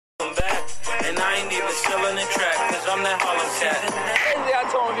And I ain't even selling the track, cause I'm that Harlem cat. Basically, I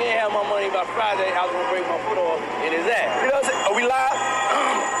told him if he ain't have my money by Friday, I was gonna break my foot off in his ass. You know what I'm saying? Are we live?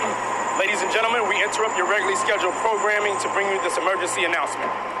 Ladies and gentlemen, we interrupt your regularly scheduled programming to bring you this emergency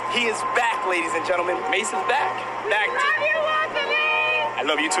announcement. He is back, ladies and gentlemen. Mace is back. Back to... I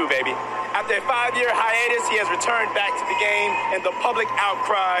love you too, baby. After a 5-year hiatus, he has returned back to the game, and the public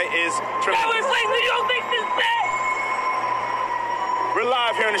outcry is tremendous. We're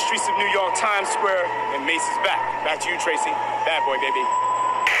live here in the streets of New York, Times Square, and Mace is back. Back to you, Tracy. Bad boy, baby.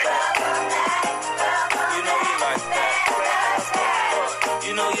 You know you like that.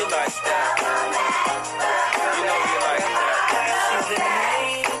 You know you like that. You know you like that. See, the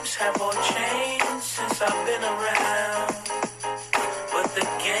names have all changed since I've been around, but the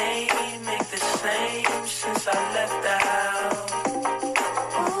game ain't the same since I left out.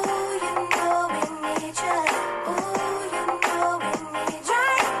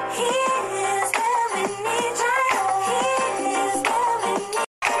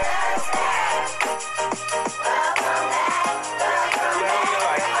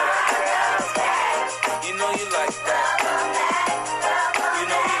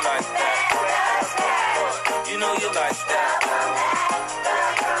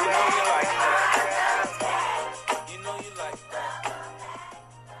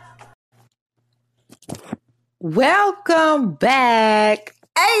 Welcome back.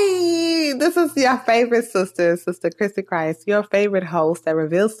 Hey, this is your favorite sister, Sister Chrissy Christ, your favorite host that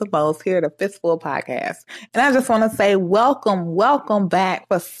reveals the most here at the Fistful Podcast. And I just want to say welcome back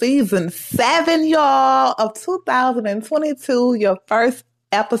for season 7, y'all, of 2022, your first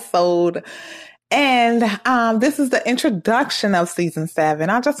episode. And this is the introduction of season 7.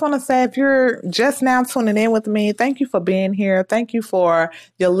 I just want to say, if you're just now tuning in with me, thank you for being here. Thank you for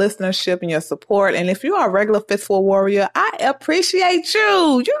your listenership and your support. And if you are a regular Fistful warrior, I appreciate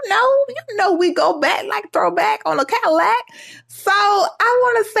you. You know, we go back like throwback on a Cadillac. So I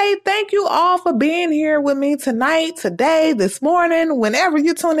want to say thank you all for being here with me tonight, today, this morning, whenever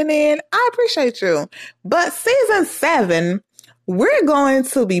you're tuning in. I appreciate you. But season 7, we're going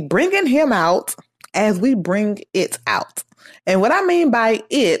to be bringing him out as we bring it out. And what I mean by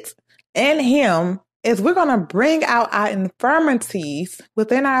it and him is we're going to bring out our infirmities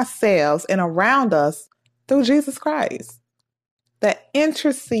within ourselves and around us through Jesus Christ that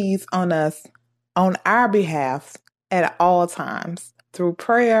intercedes on us on our behalf at all times through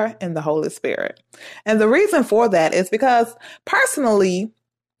prayer and the Holy Spirit. And the reason for that is because personally,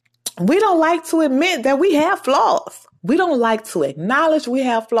 we don't like to admit that we have flaws. We don't like to acknowledge we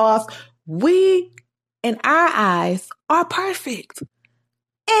have flaws. We, in our eyes, are perfect.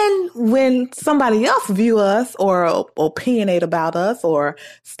 And when somebody else view us or opinionate about us or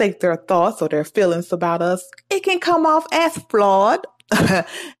state their thoughts or their feelings about us, it can come off as flawed,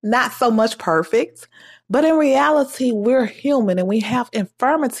 not so much perfect. But in reality, we're human and we have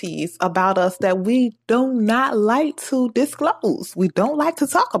infirmities about us that we do not like to disclose. We don't like to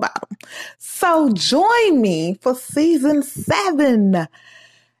talk about them. So join me for season 7.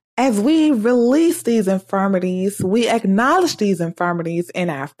 As we release these infirmities, we acknowledge these infirmities in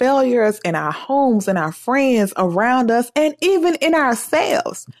our failures, in our homes, in our friends around us, and even in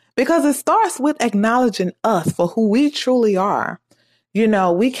ourselves. Because it starts with acknowledging us for who we truly are. You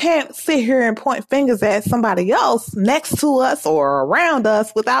know, we can't sit here and point fingers at somebody else next to us or around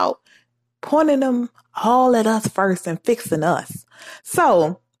us without pointing them all at us first and fixing us.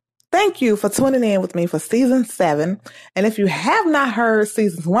 So thank you for tuning in with me for season 7. And if you have not heard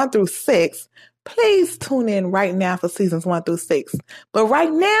seasons 1 through 6, please tune in right now for seasons 1 through 6. But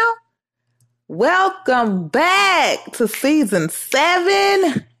right now, welcome back to season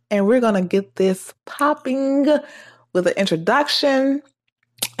 7. And we're going to get this popping with an introduction,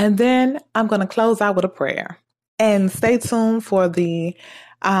 and then I'm going to close out with a prayer. And stay tuned for the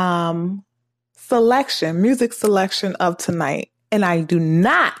music selection of tonight. And I do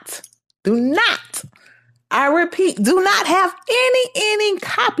not, I repeat, do not have any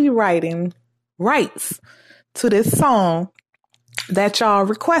copywriting rights to this song that y'all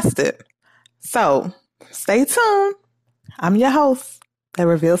requested. So stay tuned. I'm your host that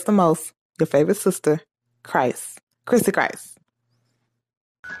reveals the most, your favorite sister, Christ. Chrissy Christ.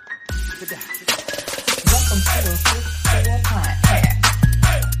 Welcome to a Fistful Podcast.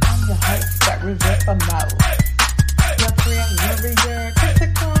 I'm your host that reveals the most. Your prayer warrior, Chrissy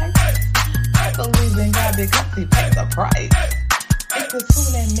Christ. I believe in God because He pays the price. If you're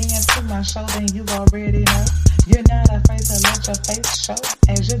tuning in to my show, then you already know. You're not afraid to let your face show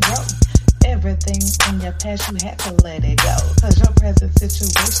as you grow. Everything in your past, you had to let it go. Cause your present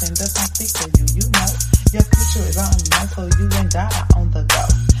situation does not speak for you, you know. Your future is unknown, so you and God are on the go.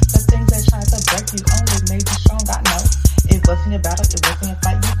 The things that try to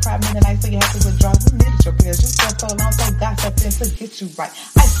right.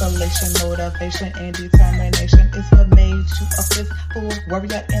 Isolation, motivation, and determination is what made you a fistful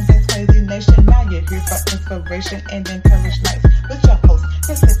warrior in this crazy nation. Now you're here for inspiration and encourage life with your host,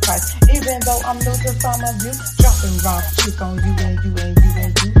 Mr. Christ. Even though I'm new to some of you, dropping raw truth on you and you and you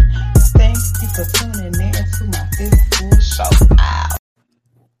and you. Thank you for tuning in to my Fistful show. Ow.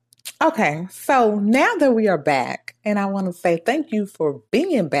 Okay, so now that we are back, and I want to say thank you for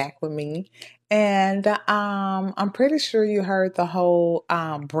being back with me. And I'm pretty sure you heard the whole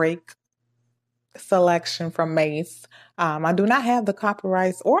break selection from Mace. I do not have the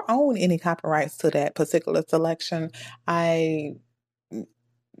copyrights or own any copyrights to that particular selection. I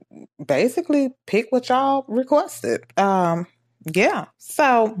basically picked what y'all requested. Yeah,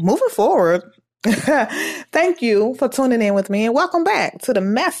 so moving forward. Thank you for tuning in with me and welcome back to the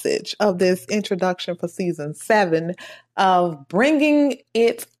message of this introduction for season 7 of bringing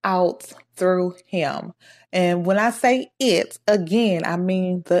it out through him. And when I say it, again, I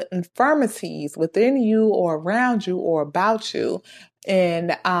mean the infirmities within you or around you or about you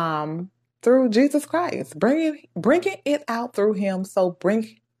and through Jesus Christ, bringing it out through him. So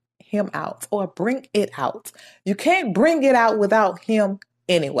bring him out or bring it out. You can't bring it out without him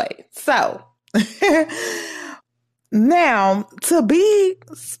anyway. So now, to be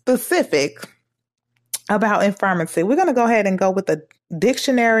specific about infirmity, we're going to go ahead and go with the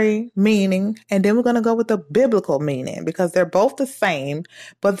dictionary meaning, and then we're going to go with the biblical meaning because they're both the same,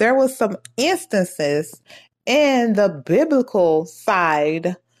 but there was some instances in the biblical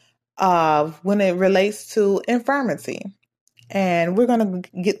side of when it relates to infirmity. And we're going to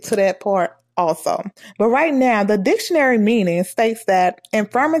get to that part also. But right now, the dictionary meaning states that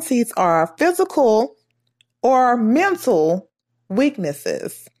infirmities are physical or mental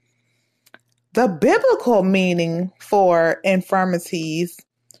weaknesses. The biblical meaning for infirmities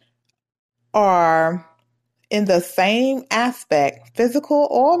are in the same aspect, physical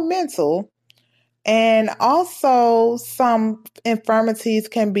or mental. And also some infirmities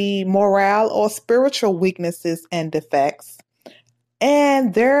can be moral or spiritual weaknesses and defects.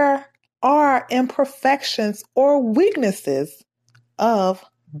 And there are imperfections or weaknesses of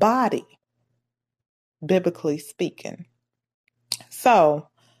body, biblically speaking. So,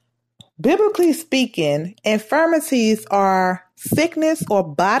 biblically speaking, infirmities are sickness or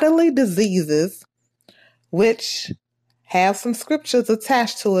bodily diseases which have some scriptures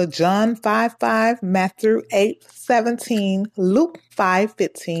attached to it. John 5:5, Matthew 8:17, Luke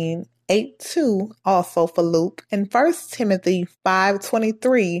 5:15, 8:2 also for Luke, and 1 Timothy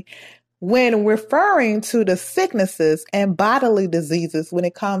 5:23 when referring to the sicknesses and bodily diseases when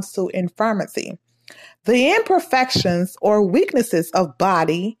it comes to infirmity. The imperfections or weaknesses of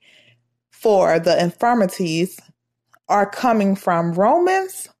body for the infirmities are coming from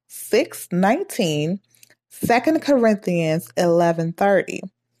Romans 6:19, 2 Corinthians 11:30.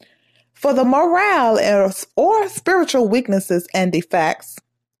 For the moral or spiritual weaknesses and defects,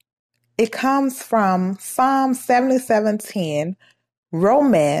 it comes from Psalm 77:10,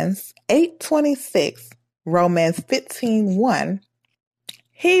 Romans 8:26, Romans 15:1,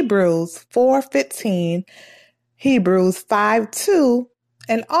 Hebrews 4:15, Hebrews 5:2,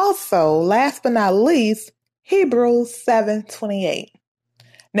 and also, last but not least, Hebrews 7:28.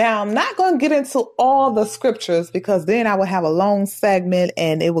 Now, I'm not going to get into all the scriptures because then I would have a long segment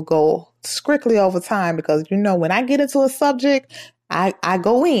and it would go strictly over time because, you know, when I get into a subject, I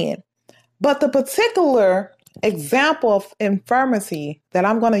go in. But the particular example of infirmity that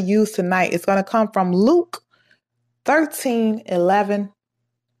I'm going to use tonight is going to come from Luke 13:11.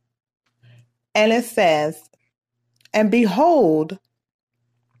 And it says, "And behold,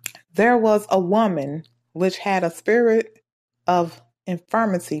 there was a woman which had a spirit of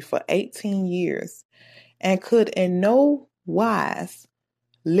infirmity for 18 years and could in no wise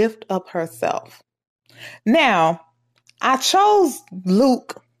lift up herself." Now, I chose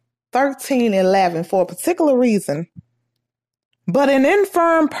Luke 13:11 for a particular reason, but an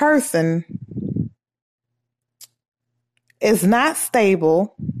infirm person is not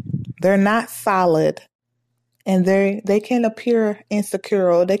stable, they're not solid, and they can appear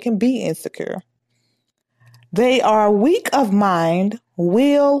insecure or they can be insecure. They are weak of mind,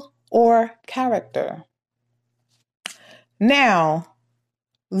 will, or character. Now,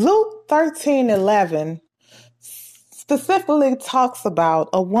 Luke 13:11 specifically talks about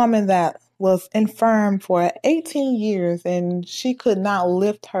a woman that was infirm for 18 years and she could not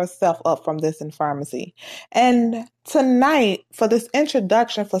lift herself up from this infirmity. And tonight, for this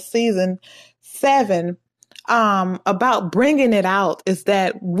introduction for season 7, about bringing it out is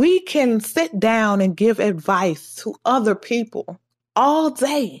that we can sit down and give advice to other people all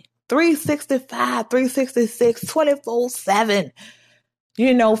day, 365, 366, 24/7.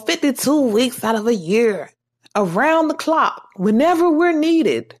 52 weeks out of a year, around the clock, whenever we're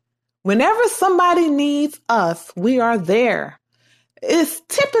needed. Whenever somebody needs us, we are there. It's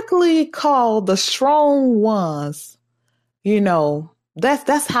typically called the strong ones.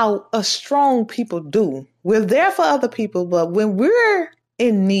 That's how us strong people do. We're there for other people, but when we're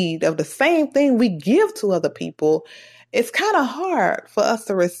in need of the same thing we give to other people, it's kind of hard for us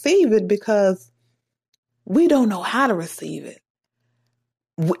to receive it because we don't know how to receive it.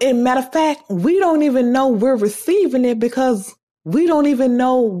 In matter of fact, we don't even know we're receiving it because we don't even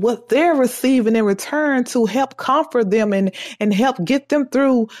know what they're receiving in return to help comfort them and help get them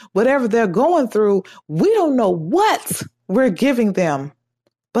through whatever they're going through. We don't know what we're giving them,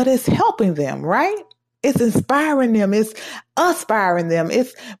 but it's helping them, right? It's inspiring them. It's aspiring them.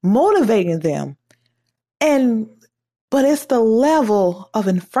 It's motivating them. But it's the level of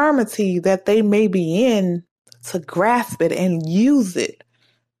infirmity that they may be in to grasp it and use it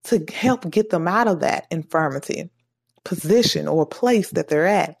to help get them out of that infirmity position or place that they're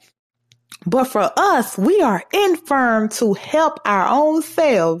at. But for us, we are infirm to help our own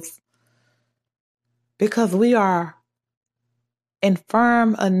selves because we are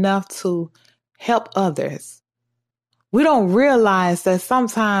infirm enough to help others. We don't realize that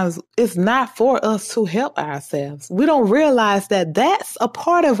sometimes it's not for us to help ourselves. We don't realize that that's a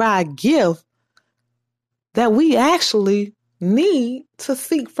part of our gift that we actually need to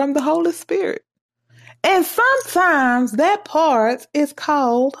seek from the Holy Spirit. And sometimes that part is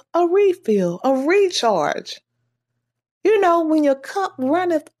called a refill, a recharge. When your cup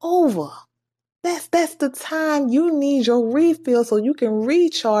runneth over, that's the time you need your refill so you can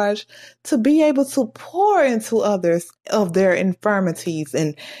recharge to be able to pour into others of their infirmities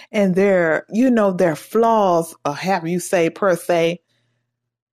and their, their flaws, or have you say per se.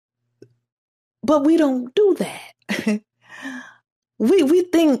 But we don't do that. We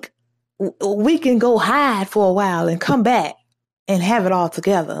think we can go hide for a while and come back and have it all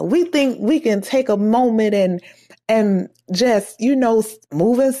together. We think we can take a moment and just,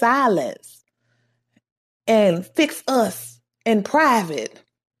 move in silence and fix us in private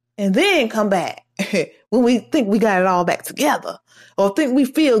and then come back when we think we got it all back together or think we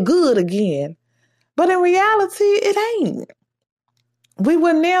feel good again. But in reality, it ain't. We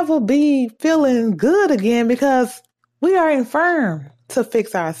will never be feeling good again because we are infirm to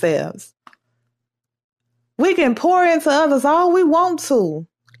fix ourselves. We can pour into others all we want to.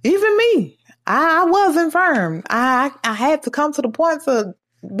 Even me. I was infirm. I had to come to the point to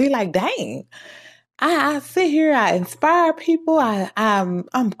be like, dang. I sit here, I inspire people.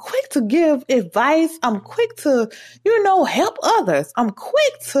 I'm quick to give advice. I'm quick to, help others. I'm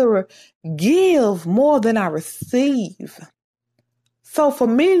quick to give more than I receive. So for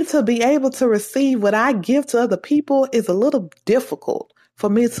me to be able to receive what I give to other people is a little difficult for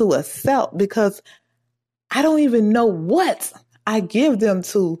me to accept because I don't even know what I give them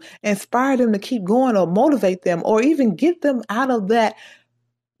to inspire them to keep going or motivate them or even get them out of that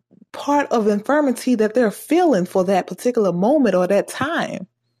part of infirmity that they're feeling for that particular moment or that time.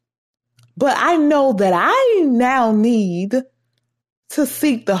 But I know that I now need to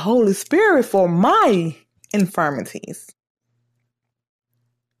seek the Holy Spirit for my infirmities.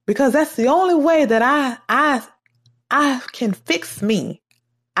 Because that's the only way that I can fix me.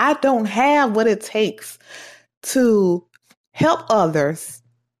 I don't have what it takes to help others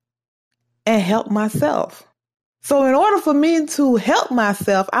and help myself. So in order for me to help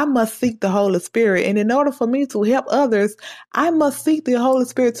myself, I must seek the Holy Spirit. And in order for me to help others, I must seek the Holy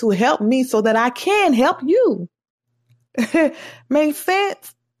Spirit to help me so that I can help you. Make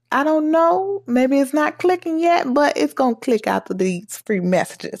sense? I don't know. Maybe it's not clicking yet, but it's going to click after these free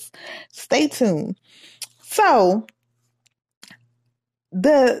messages. Stay tuned. So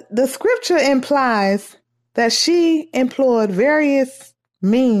the scripture implies that she employed various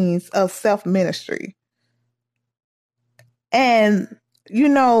means of self-ministry. And,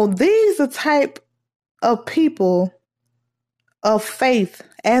 these are type of people of faith,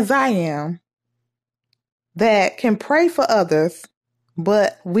 as I am, that can pray for others,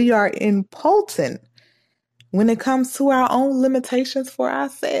 but we are impotent when it comes to our own limitations for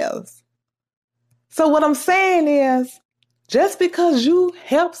ourselves. So what I'm saying is, just because you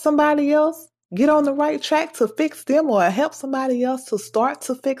help somebody else get on the right track to fix them or help somebody else to start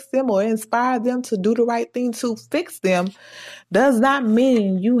to fix them or inspire them to do the right thing to fix them does not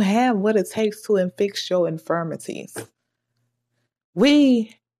mean you have what it takes to fix your infirmities.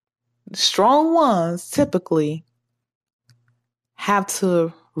 We strong ones typically have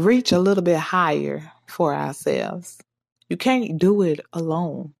to reach a little bit higher for ourselves. You can't do it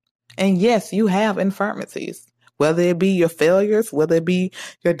alone. And yes, you have infirmities. whether it be your failures, whether it be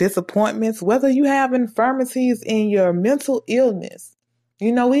your disappointments, whether you have infirmities in your mental illness.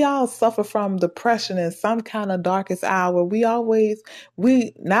 You know, we all suffer from depression in some kind of darkest hour.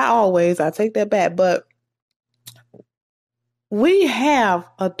 Not always, I take that back, but we have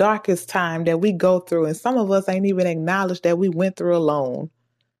a darkest time that we go through, and some of us ain't even acknowledged that we went through alone.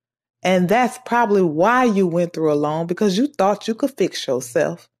 And that's probably why you went through alone, because you thought you could fix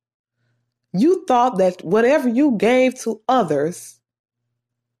yourself. You thought that whatever you gave to others,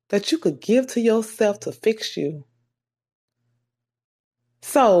 that you could give to yourself to fix you.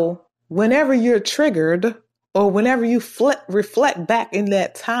 So whenever you're triggered, or whenever you reflect back in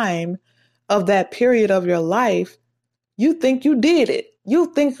that time of that period of your life, you think you did it.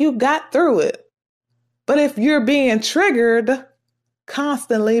 You think you got through it. But if you're being triggered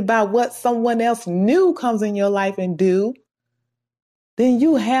constantly by what someone else new comes in your life and do, then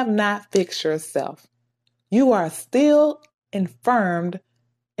you have not fixed yourself. You are still infirmed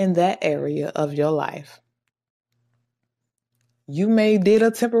in that area of your life. You may did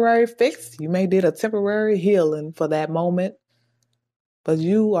a temporary fix. You may did a temporary healing for that moment, but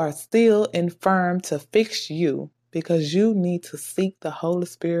you are still infirm to fix you, because you need to seek the Holy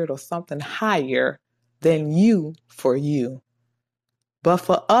Spirit or something higher than you for you. But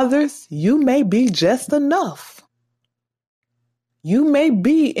for others, you may be just enough. You may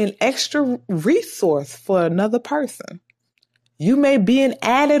be an extra resource for another person. You may be an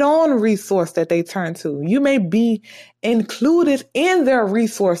added on resource that they turn to. You may be included in their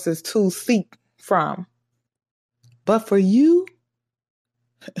resources to seek from. But for you,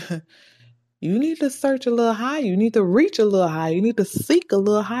 you need to search a little higher. You need to reach a little higher. You need to seek a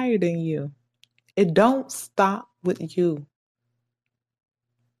little higher than you. It don't stop with you.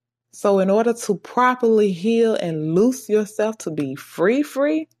 So in order to properly heal and loose yourself to be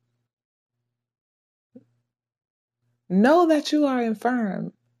free, know that you are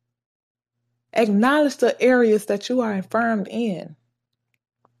infirm. Acknowledge the areas that you are infirmed in.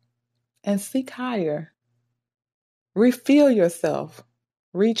 And seek higher. Refill yourself.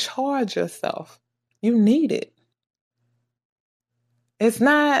 Recharge yourself. You need it. It's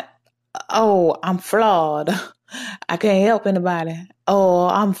not, oh, I'm flawed. I can't help anybody. Oh,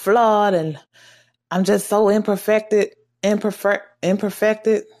 I'm flawed and I'm just so imperfected.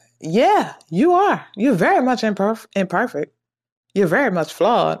 Yeah, you are. You're very much imperfect. You're very much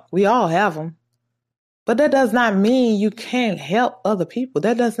flawed. We all have them. But that does not mean you can't help other people.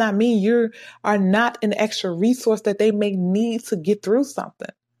 That does not mean you are not an extra resource that they may need to get through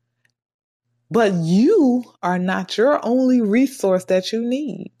something. But you are not your only resource that you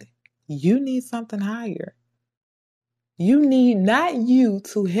need. You need something higher. You need not you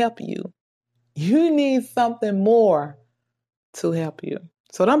to help you. You need something more to help you.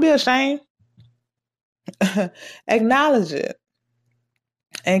 So don't be ashamed. Acknowledge it.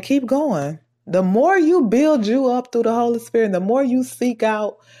 And keep going. The more you build you up through the Holy Spirit, the more you seek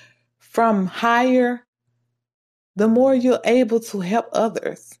out from higher, the more you're able to help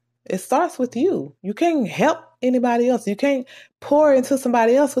others. It starts with you. You can't help anybody else. You can't pour into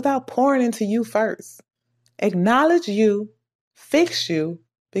somebody else without pouring into you first. Acknowledge you, fix you,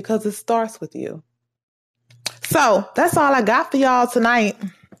 because it starts with you. So that's all I got for y'all tonight.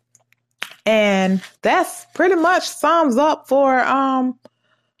 And that's pretty much sums up for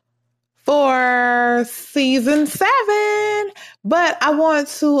season 7. But I want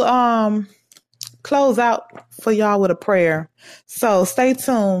to close out for y'all with a prayer. So stay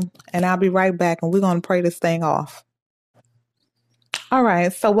tuned and I'll be right back and we're going to pray this thing off. All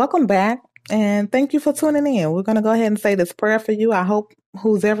right. So welcome back and thank you for tuning in. We're going to go ahead and say this prayer for you. I hope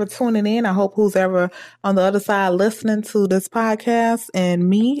who's ever tuning in, I hope who's ever on the other side listening to this podcast and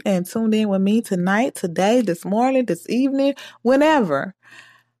me and tuned in with me tonight, today, this morning, this evening, whenever.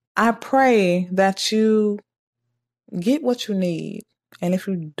 I pray that you get what you need. And if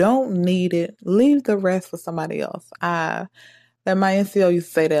you don't need it, leave the rest for somebody else. That my NCO used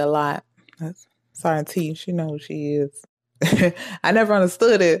to say that a lot. Sorry, T, she knows who she is. I never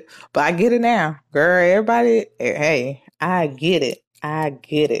understood it, but I get it now. Girl, everybody, hey, I get it. I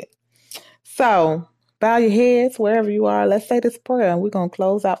get it. So, bow your heads wherever you are. Let's say this prayer and we're going to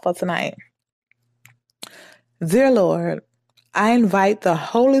close out for tonight. Dear Lord, I invite the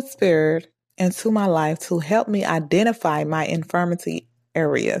Holy Spirit into my life to help me identify my infirmity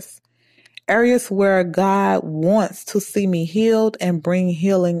areas where God wants to see me healed and bring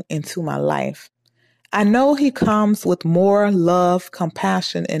healing into my life. I know He comes with more love,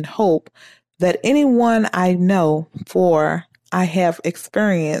 compassion, and hope than anyone I know, for I have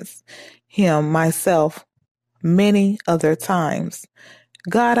experienced Him myself many other times.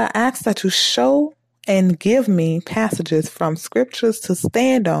 God, I ask that you show and give me passages from scriptures to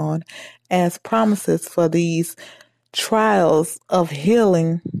stand on as promises for these trials of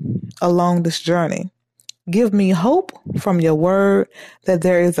healing along this journey. Give me hope from your word that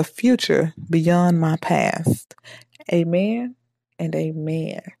there is a future beyond my past. Amen and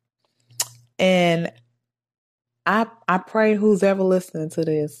amen. And I pray who's ever listening to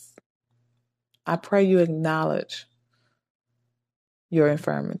this, I pray you acknowledge your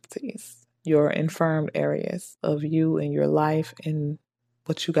infirmities, your infirmed areas of you and your life and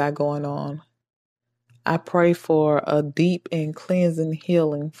what you got going on. I pray for a deep and cleansing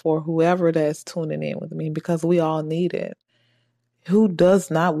healing for whoever that's tuning in with me, because we all need it. Who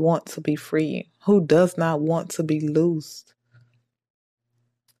does not want to be free? Who does not want to be loosed?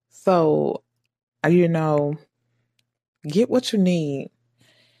 So, get what you need.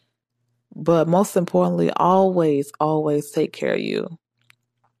 But most importantly, always, always take care of you.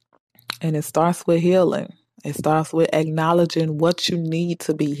 And it starts with healing. It starts with acknowledging what you need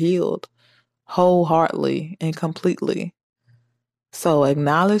to be healed wholeheartedly and completely. So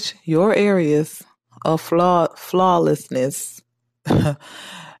acknowledge your areas of flawlessness,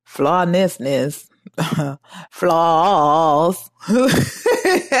 flawlessness, flaws,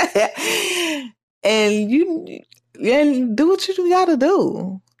 and do what you gotta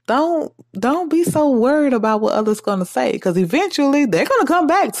do. Don't be so worried about what others gonna say, because eventually they're gonna come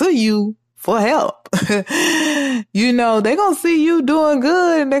back to you for help. They're gonna see you doing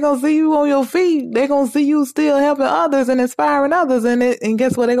good, and they're gonna see you on your feet. They're gonna see you still helping others and inspiring others, and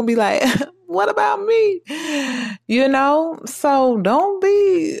guess what? They're gonna be like, what about me? So don't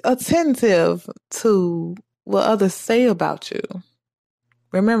be attentive to what others say about you.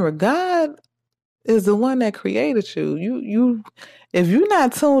 Remember, God is the one that created you. If you're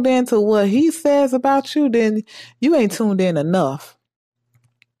not tuned in to what he says about you, then you ain't tuned in enough.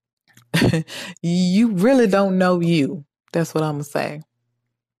 You really don't know you. That's what I'm going to say.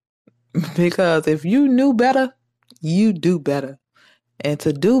 Because if you knew better, you do better. And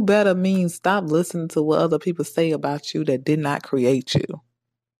to do better means stop listening to what other people say about you that did not create you.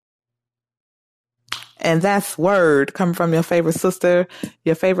 And that's word coming from your favorite sister,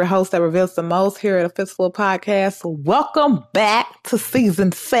 your favorite host that reveals the most here at a Fistful Podcast. Welcome back to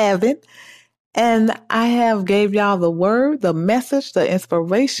season 7. And I have gave y'all the word, the message, the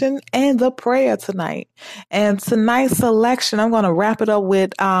inspiration, and the prayer tonight. And tonight's selection, I'm going to wrap it up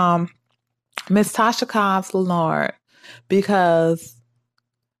with Miss Tasha Cobbs Leonard, because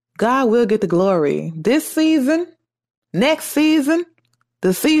God will get the glory this season, next season,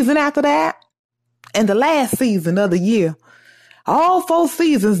 the season after that, and the last season of the year. All 4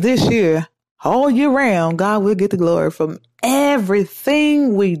 seasons this year, all year round, God will get the glory from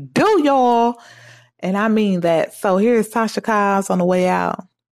everything we do, y'all. And I mean that. So here's Tasha Cobbs on the way out.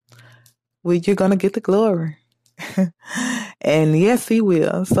 You're going to get the glory. And yes, he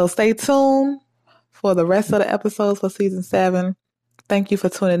will. So stay tuned for the rest of the episodes for season 7. Thank you for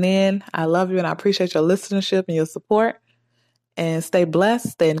tuning in. I love you and I appreciate your listenership and your support. And stay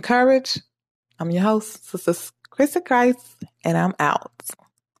blessed, stay encouraged. I'm your host, Sister Chrissy Christ, and I'm out.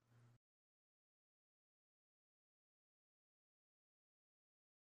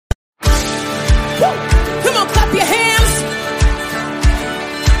 Come on, clap your hands.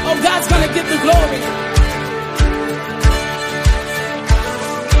 Oh, God's gonna get the glory.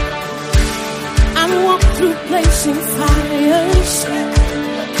 I walk through blazing fires.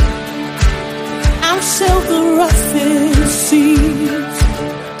 I'll sail the roughest seas.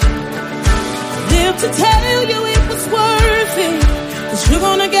 Live to tell you it was worth it, 'cause you're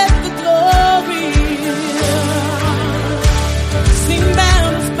gonna get the glory. Sing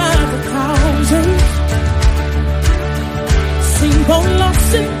battles by the thousands, sing both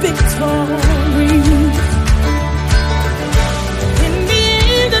loss and victory. In the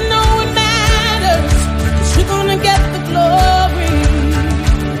end, I know it matters, 'cause you're gonna get the glory.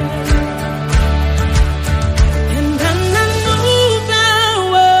 And I'm not moved by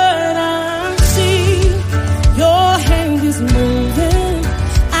what I see. Your hand is moving.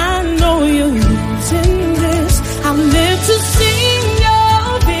 I know you're using this. I live to sing your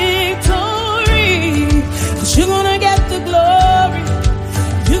victory, 'cause you're gonna get the glory.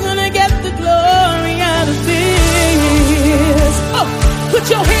 You're gonna get the glory.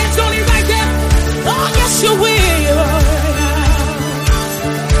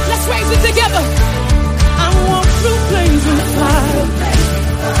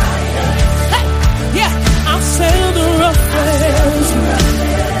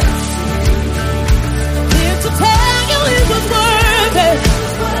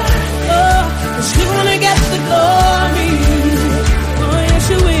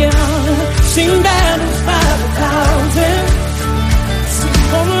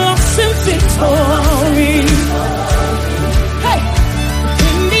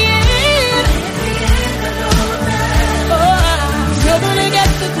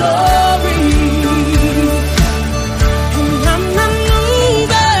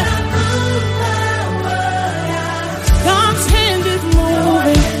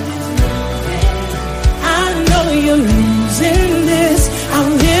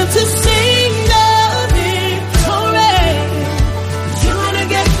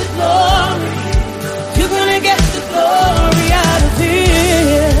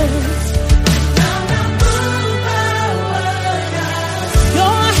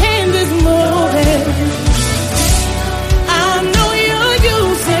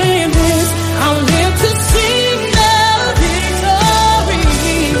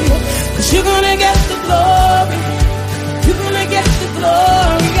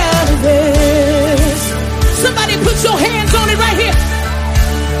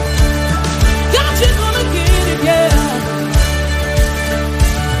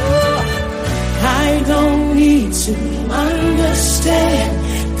 need to understand.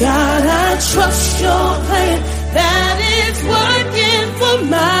 God, I trust your plan that is working for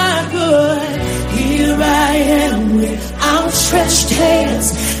my good. Here I am with outstretched hands.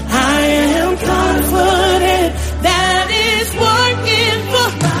 I am confident that is working for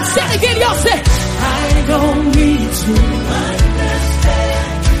my good. Say it again, y'all say. I don't need to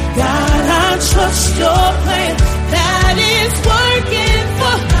understand. God, I trust your plan that is working.